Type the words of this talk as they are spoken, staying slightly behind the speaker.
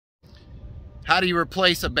How do you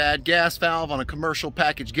replace a bad gas valve on a commercial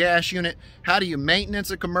packaged gas unit? How do you maintenance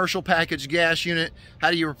a commercial packaged gas unit? How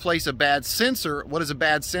do you replace a bad sensor? What does a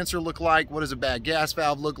bad sensor look like? What does a bad gas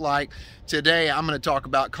valve look like? Today, I'm going to talk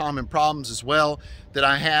about common problems as well that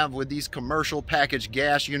I have with these commercial packaged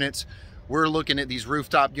gas units. We're looking at these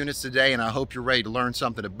rooftop units today, and I hope you're ready to learn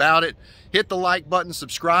something about it. Hit the like button,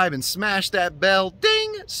 subscribe, and smash that bell,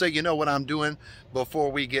 ding, so you know what I'm doing before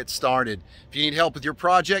we get started. If you need help with your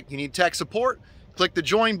project, you need tech support, click the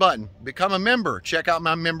join button, become a member, check out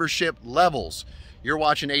my membership levels. You're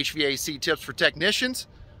watching HVAC Tips for Technicians.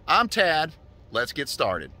 I'm Tad. Let's get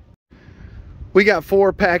started. We got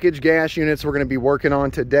 4 packaged gas units we're going to be working on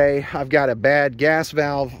today. I've got a bad gas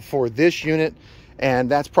valve for this unit,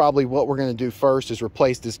 and that's probably what we're going to do first, is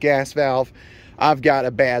replace this gas valve. I've got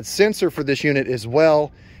a bad sensor for this unit as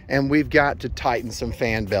well, and we've got to tighten some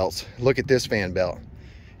fan belts. Look at this fan belt.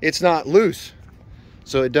 It's not loose,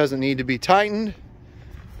 so it doesn't need to be tightened.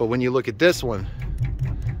 But when you look at this one,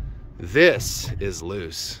 this is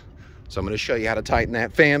loose. So I'm going to show you how to tighten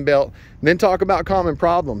that fan belt, and then talk about common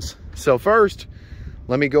problems. So first,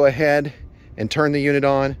 let me go ahead and turn the unit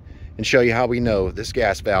on and show you how we know this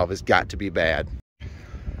gas valve has got to be bad.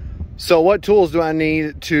 So what tools do I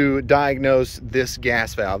need to diagnose this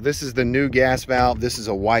gas valve? This is the new gas valve. This is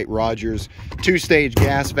a White Rogers 2-stage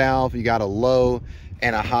gas valve. You got a low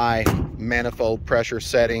and a high manifold pressure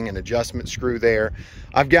setting and adjustment screw there.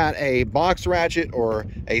 I've got a box ratchet or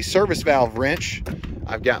a service valve wrench.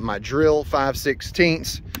 I've got my drill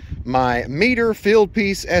 5/16, my meter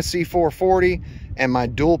Fieldpiece SC440, and my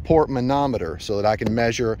dual port manometer so that I can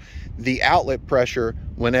measure the outlet pressure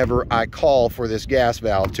whenever I call for this gas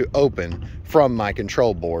valve to open from my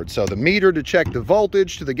control board. So the meter to check the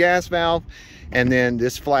voltage to the gas valve, and then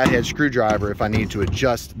this flathead screwdriver if I need to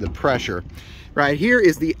adjust the pressure. Right here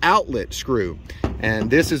is the outlet screw, and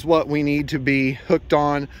this is what we need to be hooked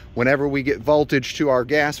on whenever we get voltage to our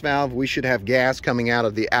gas valve. We should have gas coming out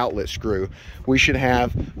of the outlet screw. We should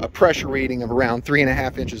have a pressure reading of around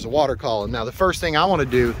 3.5 inches of water column. Now the first thing I want to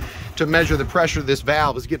do to measure the pressure of this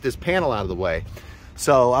valve is get this panel out of the way.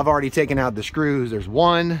 So I've already taken out the screws. There's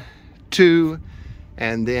 1, 2,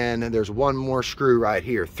 and then there's one more screw right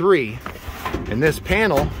here, 3, and this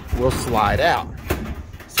panel will slide out.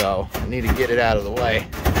 So I need to get it out of the way.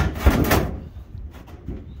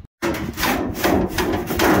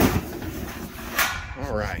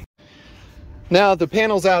 All right. Now the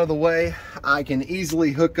panel's out of the way, I can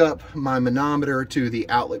easily hook up my manometer to the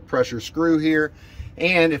outlet pressure screw here.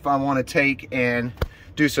 And if I want to take and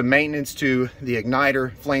do some maintenance to the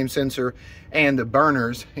igniter, flame sensor, and the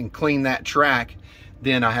burners and clean that track,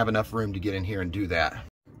 then I have enough room to get in here and do that.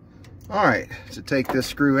 All right, to take this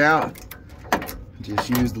screw out, just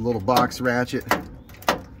use the little box ratchet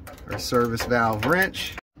or service valve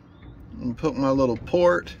wrench and put my little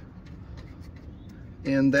port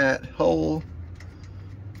in that hole.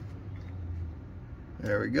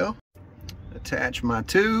 There we go. Attach my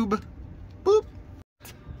tube. Boop.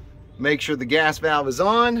 Make sure the gas valve is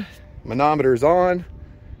on, manometer is on,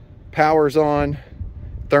 power's on,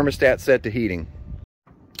 thermostat set to heating.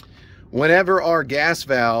 Whenever our gas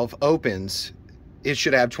valve opens, it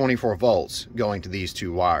should have 24 volts going to these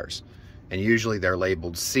 2 wires. And usually they're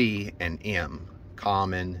labeled C and M,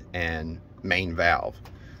 common and main valve.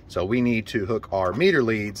 So we need to hook our meter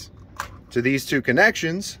leads to these 2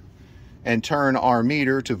 connections and turn our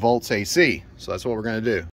meter to volts AC. So that's what we're going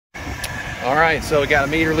to do. All right, so we got a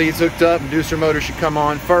meter leads hooked up. Inducer motor should come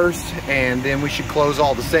on first, and then we should close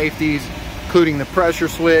all the safeties, including the pressure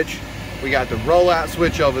switch. We got the rollout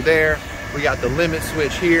switch over there. We got the limit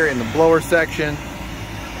switch here in the blower section,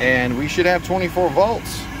 and we should have 24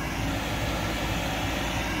 volts.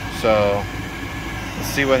 So let's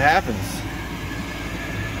see what happens.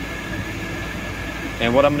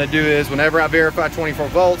 And what I'm going to do is, whenever I verify 24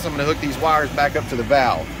 volts, I'm going to hook these wires back up to the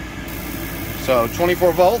valve. So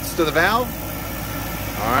 24 volts to the valve.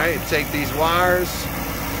 All right, take these wires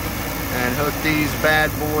and hook these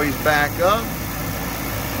bad boys back up.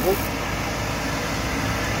 Whoop.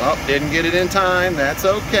 Oh, didn't get it in time. That's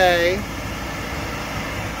okay.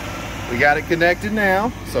 We got it connected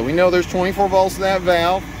now. So we know there's 24 volts to that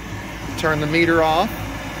valve. Turn the meter off.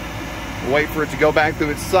 Wait for it to go back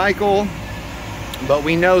through its cycle. But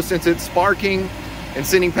we know, since it's sparking and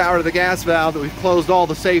sending power to the gas valve, that we've closed all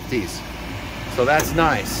the safeties. So that's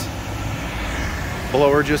nice.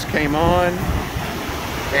 Blower just came on.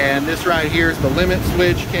 And this right here is the limit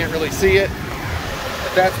switch. Can't really see it,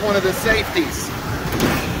 but that's one of the safeties.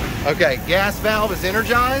 Okay, gas valve is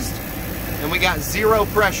energized, and we got 0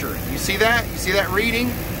 pressure. You see that? You see that reading?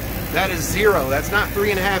 That is 0. That's not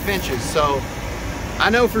 3.5 inches. So I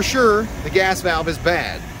know for sure the gas valve is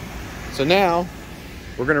bad. So now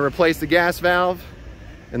we're gonna replace the gas valve,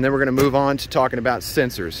 and then we're gonna move on to talking about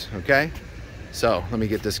sensors, okay? So let me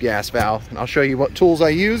get this gas valve and I'll show you what tools I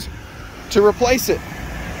use to replace it.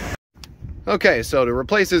 Okay, so to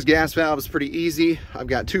replace this gas valve is pretty easy. I've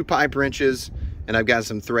got 2 pipe wrenches and I've got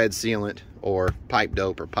some thread sealant or pipe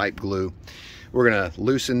dope or pipe glue. We're gonna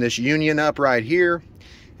loosen this union up right here,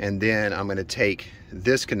 and then I'm gonna take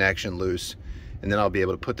this connection loose, and then I'll be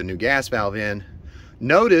able to put the new gas valve in.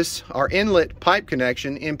 Notice our inlet pipe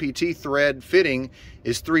connection MPT thread fitting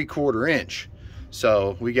is 3/4 inch.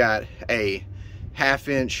 So we got a 1/2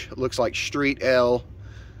 inch, looks like street L,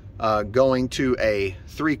 going to a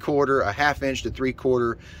 3/4, a 1/2 inch to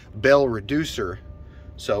 3/4 bell reducer.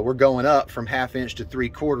 So we're going up from 1/2 inch to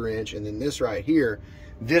 3/4 inch, and then this right here,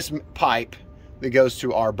 this pipe that goes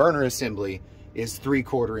to our burner assembly is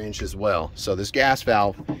 3/4 inch as well. So this gas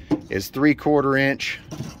valve is 3/4 inch,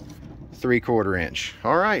 3/4 inch.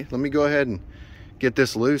 All right, let me go ahead and get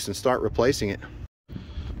this loose and start replacing it.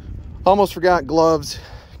 Almost forgot gloves.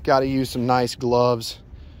 Got to use some nice gloves.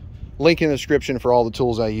 Link in the description for all the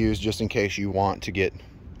tools I use, just in case you want to get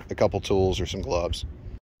a couple tools or some gloves.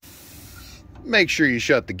 Make sure you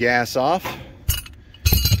shut the gas off.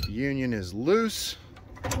 The union is loose.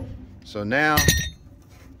 So now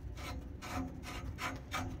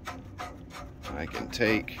I can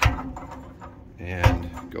take and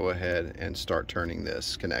go ahead and start turning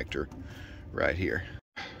this connector right here.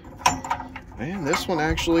 And this one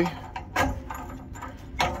actually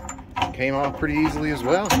came off pretty easily as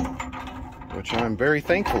well, which I'm very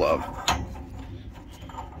thankful of.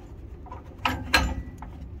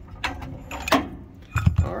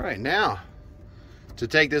 All right, now to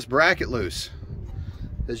take this bracket loose.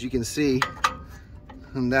 As you can see,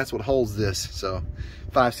 and that's what holds this. So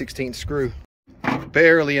 5/16 screw.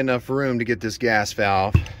 Barely enough room to get this gas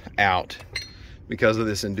valve out because of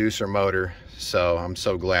this inducer motor. So I'm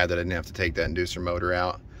so glad that I didn't have to take that inducer motor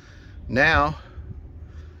out. Now,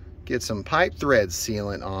 get some pipe thread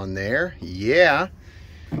sealant on there. Yeah,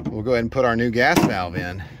 we'll go ahead and put our new gas valve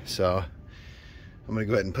in. So I'm gonna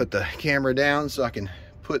go ahead and put the camera down so I can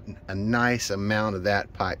put a nice amount of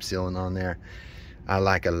that pipe sealant on there. I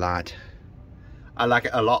like a lot. I like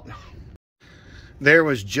it a lot. There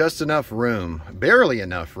was just enough room, barely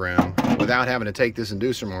enough room, without having to take this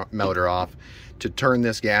inducer motor off to turn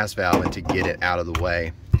this gas valve and to get it out of the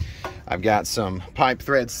way. I've got some pipe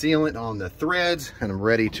thread sealant on the threads, and I'm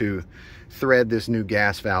ready to thread this new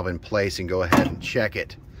gas valve in place and go ahead and check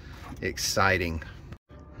it. Exciting.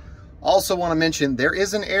 Also want to mention, there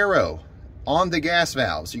is an arrow on the gas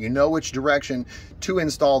valve, so you know which direction to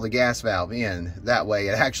install the gas valve in. That way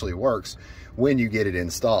it actually works when you get it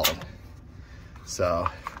installed. So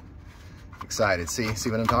excited. See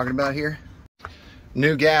what I'm talking about here?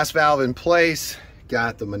 New gas valve in place.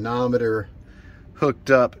 Got the manometer hooked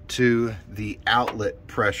up to the outlet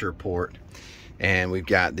pressure port, and we've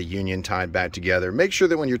got the union tied back together. Make sure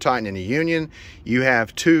that when you're tightening a union, you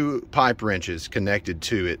have 2 pipe wrenches connected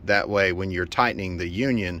to it. That way when you're tightening the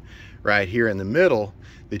union right here in the middle,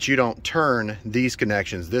 that you don't turn these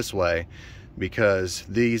connections this way, because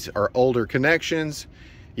these are older connections.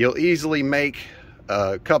 You'll easily make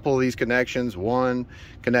a couple of these connections, one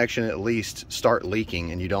connection at least, start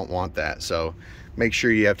leaking, and you don't want that. So make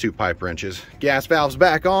sure you have 2 pipe wrenches. Gas valve's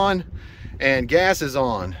back on and gas is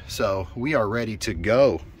on, so we are ready to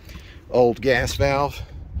go. Old gas valve,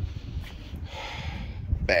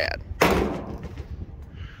 bad.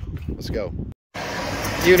 Let's go.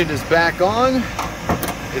 Unit is back on.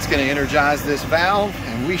 It's going to energize this valve,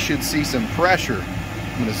 and we should see some pressure.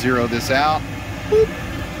 I'm going to zero this out. Boop.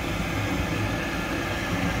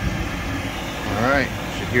 All right,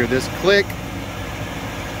 should hear this click.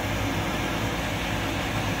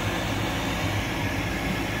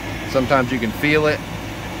 Sometimes you can feel it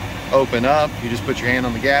open up. You just put your hand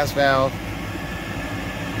on the gas valve.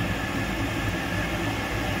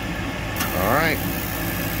 All right.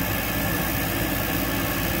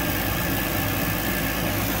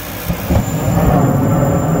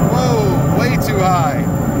 Whoa, way too high.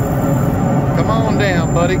 Come on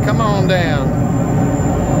down, buddy, come on down.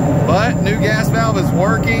 But new gas valve is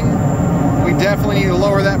working. We definitely need to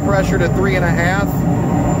lower that pressure to 3.5.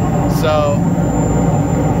 So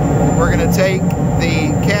we're gonna take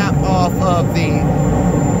the cap off of the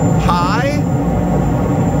high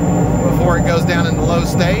before it goes down in the low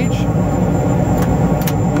stage.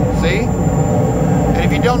 See? And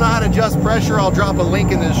if you don't know how to adjust pressure, I'll drop a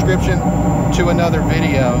link in the description to another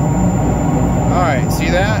video. All right,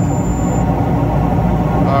 see that?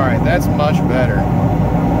 All right, that's much better.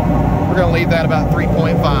 We're gonna leave that about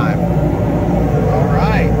 3.5. All right.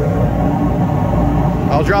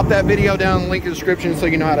 I'll drop that video down in the link in the description so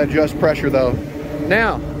you know how to adjust pressure though.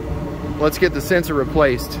 Now, let's get the sensor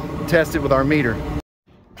replaced, test it with our meter.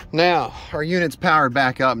 Now, our unit's powered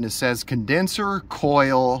back up and it says condenser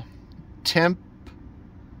coil temp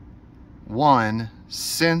 1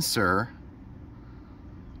 sensor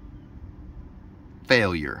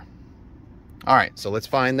failure. All right, so let's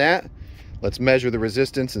find that. Let's measure the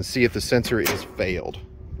resistance and see if the sensor is failed,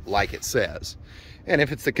 like it says. And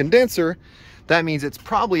if it's the condenser, that means it's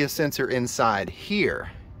probably a sensor inside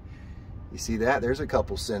here. You see that? There's a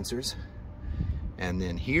couple sensors. And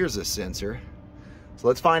then here's a sensor. So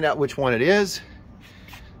let's find out which one it is.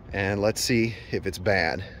 And let's see if it's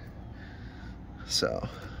bad. So.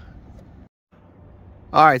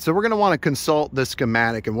 All right, so we're gonna wanna consult the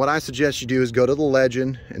schematic. And what I suggest you do is go to the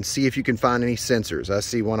legend and see if you can find any sensors. I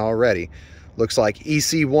see one already. Looks like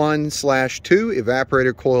EC1/2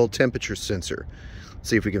 evaporator coil temperature sensor.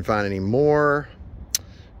 See if we can find any more.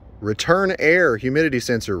 Return air humidity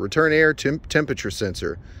sensor, return air temperature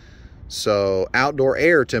sensor. So outdoor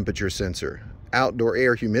air temperature sensor, outdoor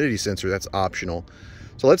air humidity sensor, that's optional.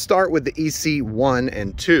 So let's start with the EC1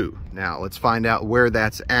 and 2. Now let's find out where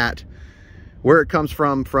that's at, where it comes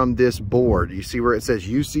from this board. You see where it says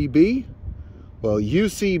UCB? Well,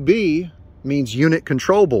 UCB means unit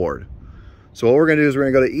control board. So what we're gonna do is we're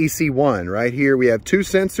gonna go to EC1. Right here we have 2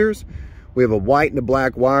 sensors. We have a white and a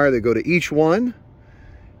black wire that go to each one.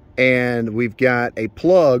 And we've got a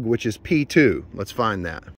plug, which is P2. Let's find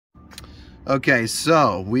that. Okay,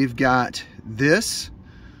 so we've got this,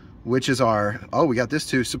 which is our, oh, we got this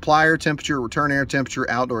too. Supplier temperature, return air temperature,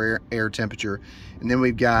 outdoor air temperature. And then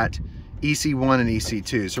we've got EC1 and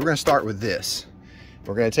EC2. So we're gonna start with this.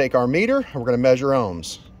 We're gonna take our meter and we're gonna measure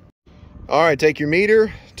ohms. All right, take your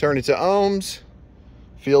meter, turn it to ohms,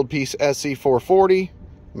 Fieldpiece SC440.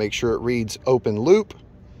 Make sure it reads open loop,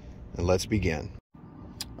 and let's begin.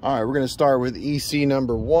 All right, we're gonna start with EC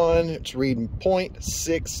number 1. It's reading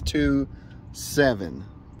 0.627.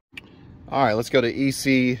 All right, let's go to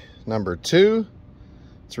EC number 2.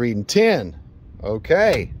 It's reading 10.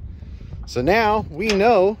 Okay, so now we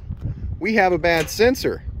know we have a bad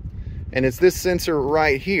sensor, and it's this sensor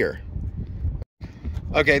right here.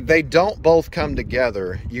 Okay, they don't both come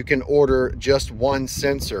together. You can order just one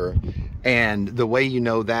sensor. And the way you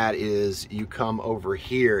know that is you come over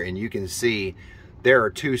here and you can see there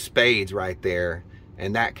are 2 spades right there,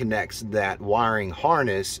 and that connects that wiring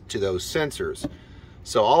harness to those sensors.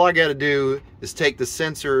 So all I got to do is take the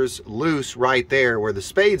sensors loose right there where the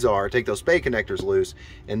spades are, take those spade connectors loose,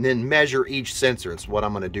 and then measure each sensor. It's what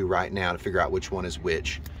I'm going to do right now to figure out which one is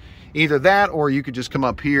which. Either that, or you could just come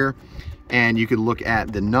up here and you could look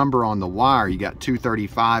at the number on the wire. You got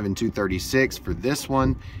 235 and 236 for this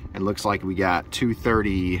one. And looks like we got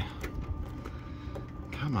 230.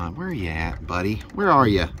 Come on, where are you at, buddy? Where are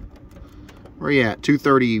you? Where are you at?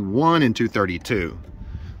 231 and 232.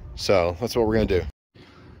 So that's what we're gonna do.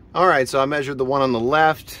 All right, so I measured the one on the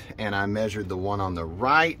left and I measured the one on the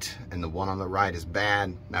right, and the one on the right is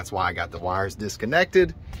bad. That's why I got the wires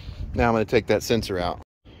disconnected. Now I'm gonna take that sensor out.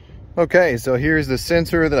 Okay, so here's the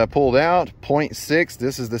sensor that I pulled out, 0.6.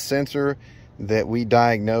 This is the sensor that we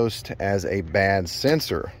diagnosed as a bad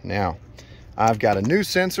sensor. Now, I've got a new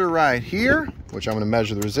sensor right here, which I'm gonna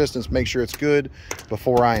measure the resistance, make sure it's good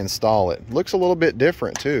before I install it. Looks a little bit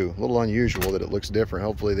different too, a little unusual that it looks different.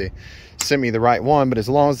 Hopefully they send me the right one, but as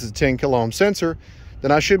long as it's a 10 kilo ohm sensor,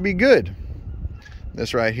 then I should be good.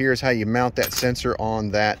 This right here is how you mount that sensor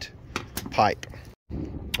on that pipe.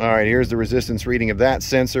 All right, here's the resistance reading of that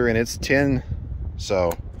sensor, and it's 10.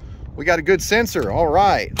 So we got a good sensor. All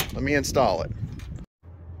right, let me install it.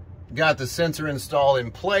 Got the sensor installed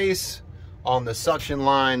in place on the suction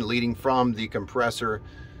line leading from the compressor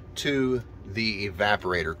to the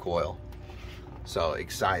evaporator coil. So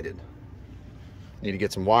excited. Need to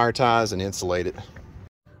get some wire ties and insulate it.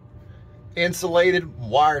 Insulated,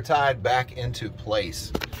 wire tied back into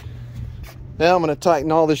place. Now I'm going to tighten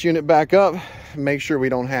all this unit back up, make sure we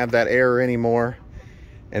don't have that error anymore,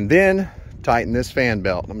 and then tighten this fan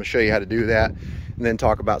belt. I'm going to show you how to do that and then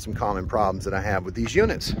talk about some common problems that I have with these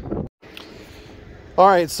units. All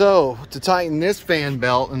right, so to tighten this fan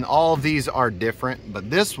belt, and all of these are different, but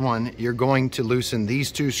this one, you're going to loosen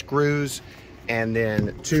these 2 screws and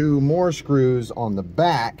then 2 more screws on the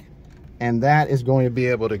back, and that is going to be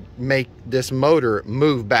able to make this motor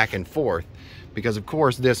move back and forth, because of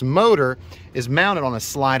course this motor is mounted on a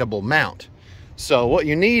slidable mount. So what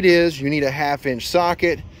you need is you need a 1/2 inch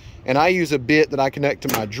socket, and I use a bit that I connect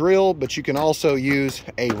to my drill, but you can also use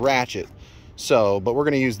a ratchet. So, but we're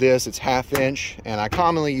going to use this, it's 1/2 inch, and I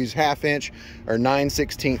commonly use 1/2 inch or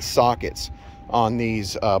 9/16 sockets on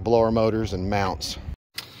these blower motors and mounts.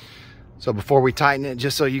 So before we tighten it,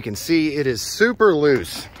 just so you can see, it is super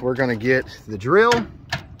loose. We're gonna get the drill.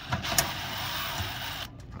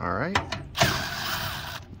 All right.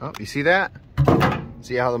 Oh, you see that?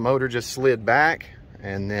 See how the motor just slid back?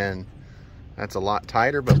 And then that's a lot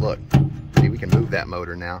tighter, but look, see, we can move that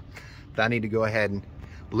motor now. But I need to go ahead and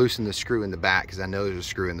loosen the screw in the back because I know there's a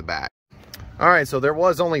screw in the back. All right, so there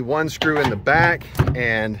was only one screw in the back,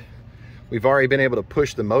 and we've already been able to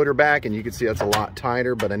push the motor back, and you can see that's a lot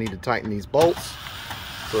tighter, but I need to tighten these bolts.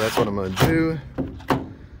 So that's what I'm gonna do.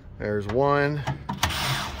 There's one,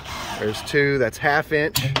 there's two, that's half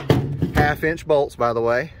inch bolts, by the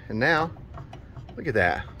way. And now, look at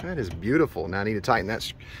that, that is beautiful. Now I need to tighten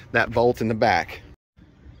that bolt in the back.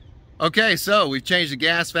 Okay, so we've changed the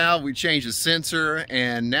gas valve, we changed the sensor,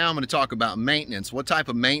 and now I'm going to talk about maintenance. What type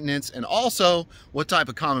of maintenance, and also what type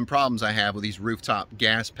of common problems I have with these rooftop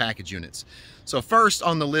gas package units. So first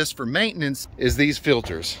on the list for maintenance is these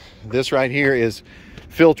filters. This right here is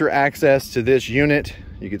filter access to this unit.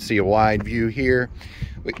 You can see a wide view here.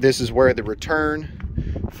 This is where the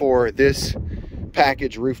return for this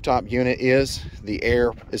package rooftop unit is. The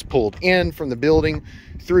air is pulled in from the building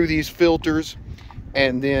through these filters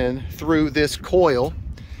and then through this coil.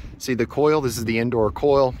 See the coil? This is the indoor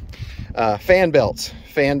coil. Fan belts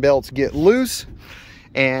get loose,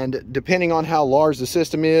 and depending on how large the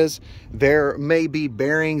system is, there may be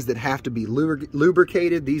bearings that have to be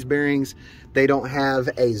lubricated. These bearings, they don't have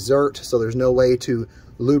a zert, so there's no way to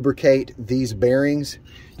lubricate these bearings.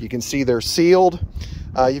 You can see they're sealed.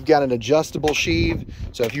 You've got an adjustable sheave,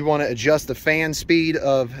 so if you want to adjust the fan speed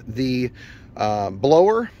of the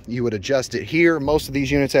blower, you would adjust it here. Most of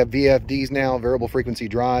these units have VFDs now, variable frequency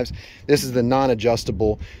drives. This is the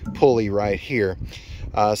non-adjustable pulley right here.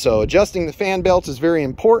 So adjusting the fan belts is very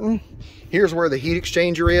important. Here's where the heat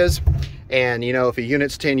exchanger is, and you know, if a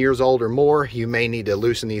unit's 10 years old or more, you may need to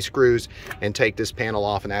loosen these screws and take this panel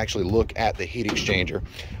off and actually look at the heat exchanger.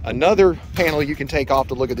 Another panel you can take off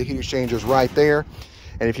to look at the heat exchanger is right there.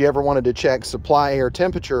 And if you ever wanted to check supply air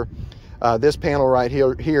temperature, this panel right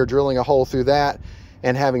here, drilling a hole through that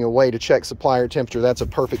and having a way to check supply air temperature, that's a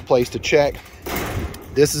perfect place to check.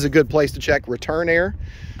 This is a good place to check return air.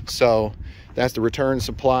 So that's the return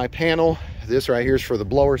supply panel. This right here is for the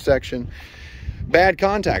blower section. Bad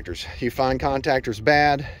contactors. You find contactors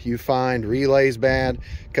bad, you find relays bad,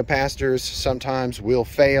 capacitors sometimes will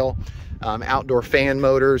fail. Outdoor fan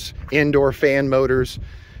motors, indoor fan motors,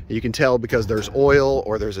 you can tell because there's oil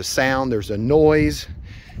or there's a sound, there's a noise.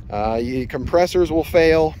 Compressors will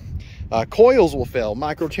fail, coils will fail,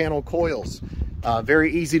 microchannel coils.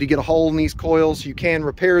 Very easy to get a hole in these coils. You can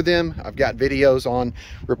repair them. I've got videos on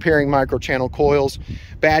repairing microchannel coils.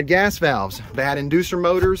 Bad gas valves, bad inducer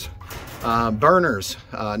motors, burners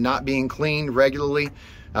not being cleaned regularly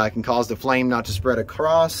can cause the flame not to spread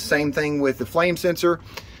across. Same thing with the flame sensor.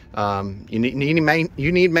 You need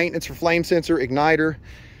maintenance for flame sensor, igniter.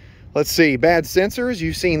 Let's see, bad sensors,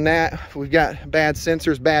 you've seen that. We've got bad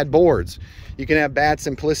sensors, bad boards. You can have bad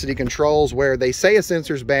simplicity controls where they say a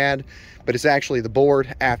sensor's bad, but it's actually the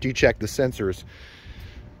board after you check the sensors.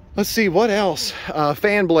 Let's see, what else?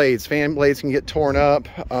 Fan blades. Fan blades can get torn up.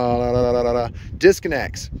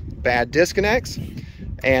 Disconnects, bad disconnects,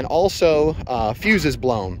 and also fuses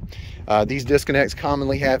blown. These disconnects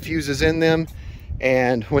commonly have fuses in them,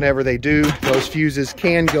 and whenever they do, those fuses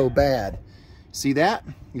can go bad. See that?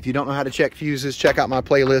 If you don't know how to check fuses, check out my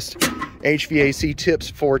playlist, HVAC Tips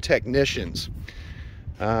for Technicians.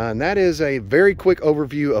 And that is a very quick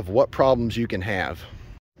overview of what problems you can have.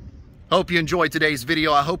 Hope you enjoyed today's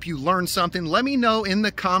video. I hope you learned something. Let me know in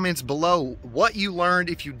the comments below what you learned,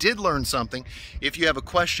 if you did learn something. If you have a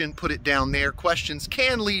question, put it down there. Questions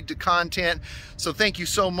can lead to content. So thank you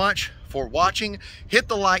so much for watching. Hit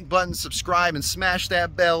the like button, subscribe, and smash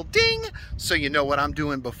that bell, ding, so you know what I'm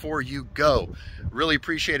doing before you go. Really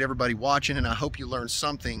appreciate everybody watching, and I hope you learned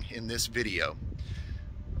something in this video.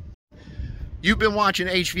 You've been watching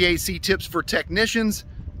HVAC Tips for Technicians.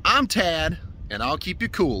 I'm Tad, and I'll keep you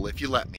cool if you let me.